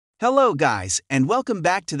Hello guys, and welcome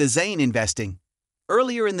back to the Zain Investing.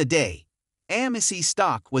 Earlier in the day, AMC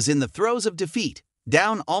stock was in the throes of defeat,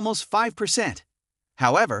 down almost 5%.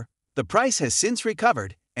 However, the price has since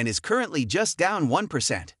recovered and is currently just down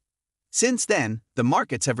 1%. Since then, the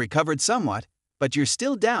markets have recovered somewhat, but you're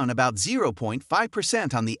still down about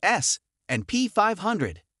 0.5% on the S&P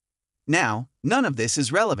 500. Now, none of this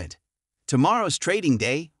is relevant. Tomorrow's trading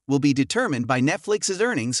day will be determined by Netflix's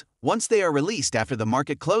earnings once they are released after the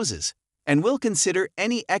market closes, and we'll consider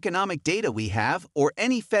any economic data we have or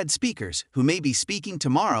any Fed speakers who may be speaking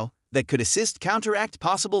tomorrow that could assist counteract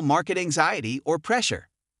possible market anxiety or pressure.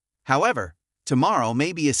 However, tomorrow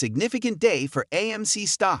may be a significant day for AMC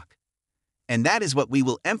stock. And that is what we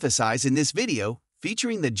will emphasize in this video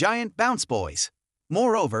featuring the giant bounce boys.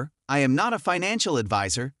 Moreover, I am not a financial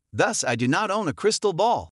advisor, thus I do not own a crystal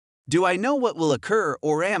ball. Do I know what will occur,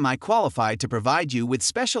 or am I qualified to provide you with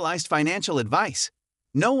specialized financial advice?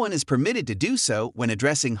 No one is permitted to do so when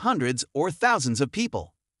addressing hundreds or thousands of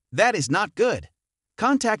people. That is not good.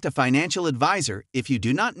 Contact a financial advisor if you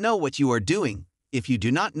do not know what you are doing, if you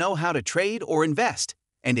do not know how to trade or invest,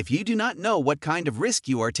 and if you do not know what kind of risk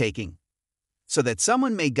you are taking, so that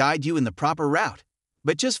someone may guide you in the proper route.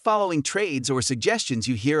 But just following trades or suggestions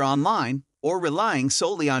you hear online, or relying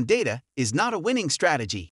solely on data, is not a winning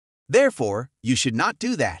strategy. Therefore, you should not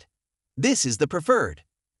do that. This is the preferred.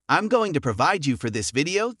 I'm going to provide you for this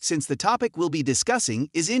video since the topic we'll be discussing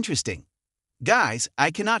is interesting. Guys,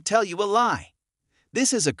 I cannot tell you a lie.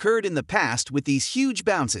 This has occurred in the past with these huge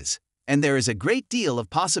bounces, and there is a great deal of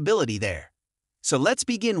possibility there. So let's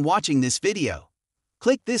begin watching this video.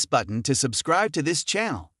 Click this button to subscribe to this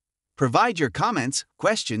channel. Provide your comments,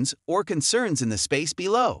 questions, or concerns in the space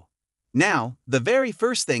below. Now, the very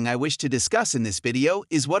first thing I wish to discuss in this video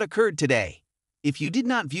is what occurred today. If you did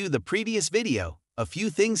not view the previous video, a few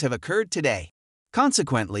things have occurred today.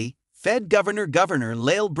 Consequently, Fed Governor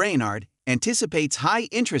Lael Brainard anticipates high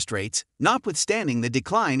interest rates notwithstanding the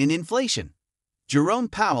decline in inflation. Jerome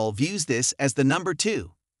Powell views this as the number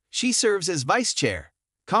 2. She serves as vice chair,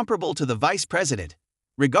 comparable to the vice president,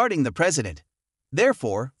 regarding the president.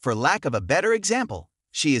 Therefore, for lack of a better example,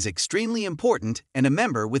 she is extremely important and a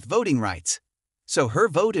member with voting rights. So her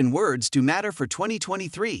vote and words do matter for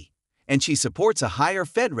 2023, and she supports a higher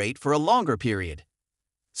Fed rate for a longer period.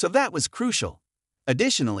 So that was crucial.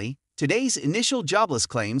 Additionally, today's initial jobless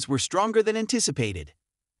claims were stronger than anticipated.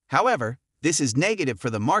 However, this is negative for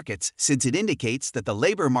the markets since it indicates that the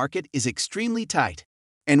labor market is extremely tight.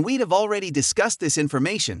 And we'd have already discussed this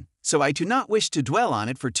information, so I do not wish to dwell on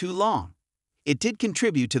it for too long. It did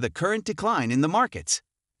contribute to the current decline in the markets.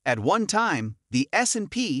 At one time, the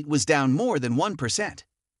S&P was down more than 1%.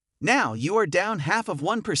 Now you are down half of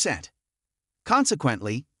 1%.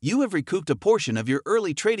 Consequently, you have recouped a portion of your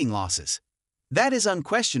early trading losses. That is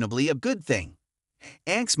unquestionably a good thing.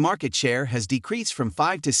 AMC's market share has decreased from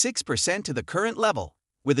 5 to 6% to the current level,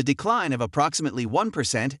 with a decline of approximately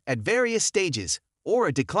 1% at various stages, or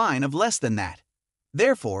a decline of less than that.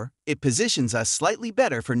 Therefore, it positions us slightly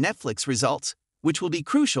better for Netflix results, which will be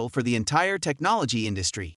crucial for the entire technology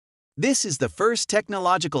industry. This is the first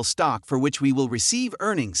technological stock for which we will receive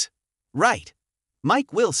earnings. Right.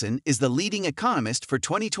 Mike Wilson is the leading economist for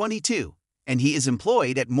 2022, and he is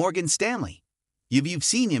employed at Morgan Stanley. You've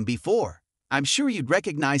seen him before. I'm sure you'd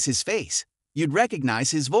recognize his face. You'd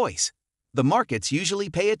recognize his voice. The markets usually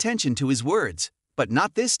pay attention to his words, but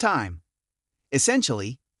not this time.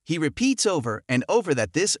 Essentially, he repeats over and over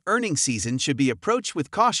that this earnings season should be approached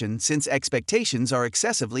with caution since expectations are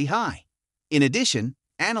excessively high. In addition,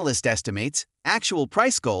 analyst estimates, actual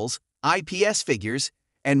price goals, IPS figures,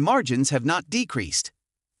 and margins have not decreased.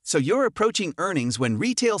 So you're approaching earnings when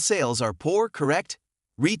retail sales are poor, correct?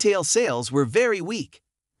 Retail sales were very weak.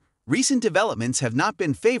 Recent developments have not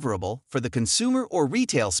been favorable for the consumer or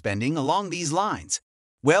retail spending along these lines.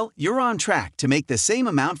 Well, you're on track to make the same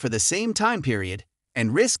amount for the same time period,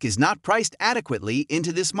 and risk is not priced adequately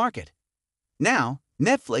into this market. Now,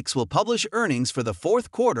 Netflix will publish earnings for the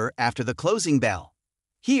fourth quarter after the closing bell.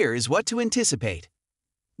 Here is what to anticipate.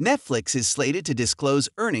 Netflix is slated to disclose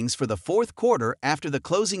earnings for the fourth quarter after the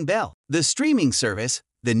closing bell. The streaming service,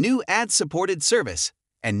 the new ad-supported service,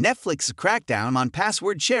 and Netflix's crackdown on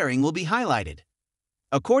password sharing will be highlighted.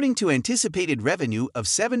 According to anticipated revenue of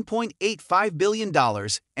 $7.85 billion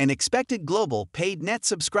and expected global paid net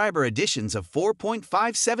subscriber additions of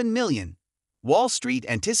 4.57 million, Wall Street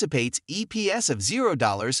anticipates EPS of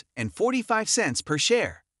 $0.45 per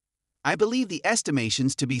share. I believe the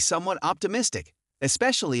estimations to be somewhat optimistic,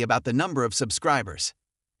 especially about the number of subscribers.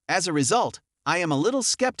 As a result, I am a little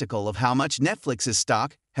skeptical of how much Netflix's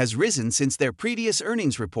stock has risen since their previous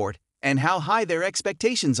earnings report and how high their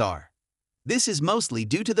expectations are. This is mostly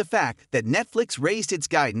due to the fact that Netflix raised its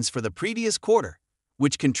guidance for the previous quarter,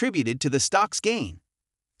 which contributed to the stock's gain.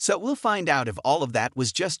 So we'll find out if all of that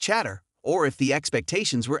was just chatter or if the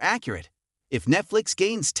expectations were accurate. If Netflix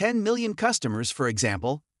gains 10 million customers, for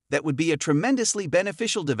example, that would be a tremendously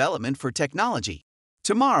beneficial development for technology.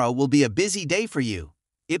 Tomorrow will be a busy day for you.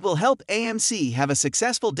 It will help AMC have a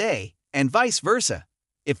successful day, and vice versa.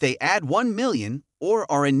 If they add 1 million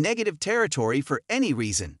or are in negative territory for any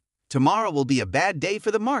reason, tomorrow will be a bad day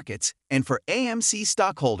for the markets and for AMC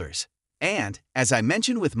stockholders. And, as I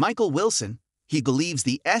mentioned with Michael Wilson, he believes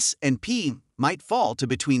the S&P might fall to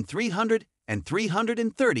between 300 and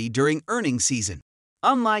 330 during earnings season.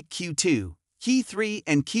 Unlike Q2, Q3,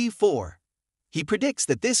 and Q4, he predicts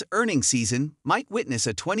that this earnings season might witness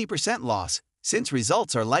a 20% loss since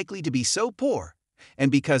results are likely to be so poor,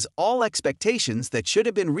 and because all expectations that should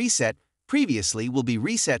have been reset previously will be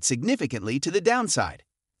reset significantly to the downside.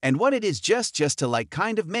 And what it is just to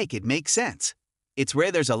kind of make it make sense. It's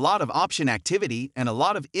where there's a lot of option activity and a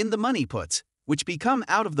lot of in-the-money puts, which become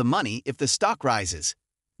out of the money if the stock rises.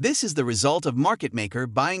 This is the result of market maker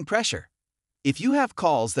buying pressure. If you have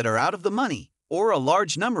calls that are out of the money, or a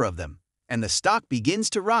large number of them, and the stock begins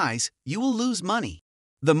to rise, you will lose money.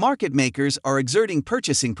 The market makers are exerting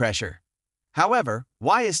purchasing pressure. However,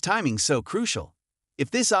 why is timing so crucial? If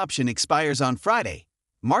this option expires on Friday,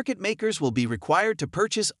 market makers will be required to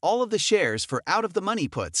purchase all of the shares for out-of-the-money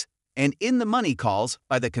puts and in-the-money calls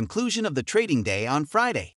by the conclusion of the trading day on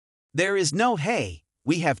Friday. There is no "hey,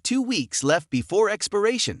 we have 2 weeks left before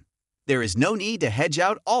expiration." There is no need to hedge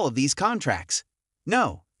out all of these contracts.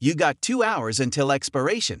 No, you got 2 hours until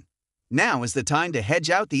expiration. Now is the time to hedge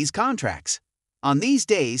out these contracts. On these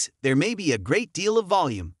days, there may be a great deal of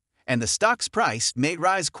volume, and the stock's price may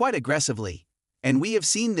rise quite aggressively. And we have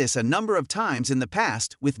seen this a number of times in the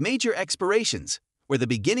past with major expirations, where the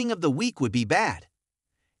beginning of the week would be bad.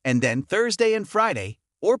 And then Thursday and Friday,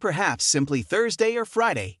 or perhaps simply Thursday or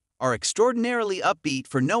Friday, are extraordinarily upbeat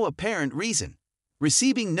for no apparent reason.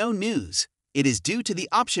 Receiving no news, it is due to the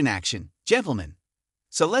option action, gentlemen.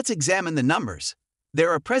 So let's examine the numbers. There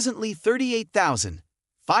are presently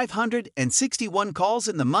 38,561 calls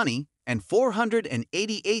in the money and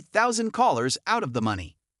 488,000 callers out of the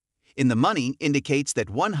money. In the money indicates that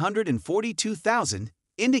 142,000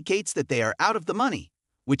 indicates that they are out of the money,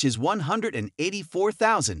 which is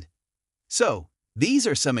 184,000. So, these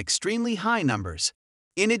are some extremely high numbers.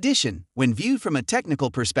 In addition, when viewed from a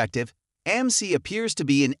technical perspective, AMC appears to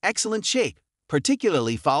be in excellent shape,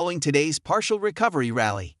 particularly following today's partial recovery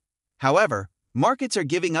rally. However, markets are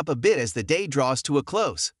giving up a bit as the day draws to a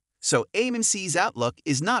close, so AMC's outlook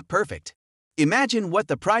is not perfect. Imagine what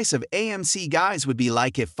the price of AMC guys would be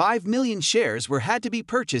like if 5 million shares had to be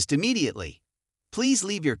purchased immediately. Please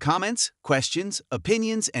leave your comments, questions,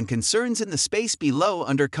 opinions, and concerns in the space below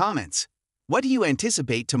under comments. What do you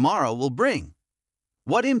anticipate tomorrow will bring?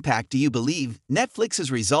 What impact do you believe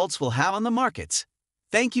Netflix's results will have on the markets?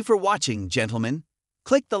 Thank you for watching, gentlemen.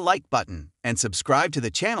 Click the like button and subscribe to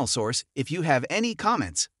the channel source if you have any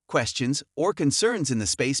comments, questions, or concerns in the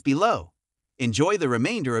space below. Enjoy the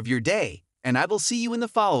remainder of your day, and I will see you in the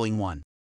following one.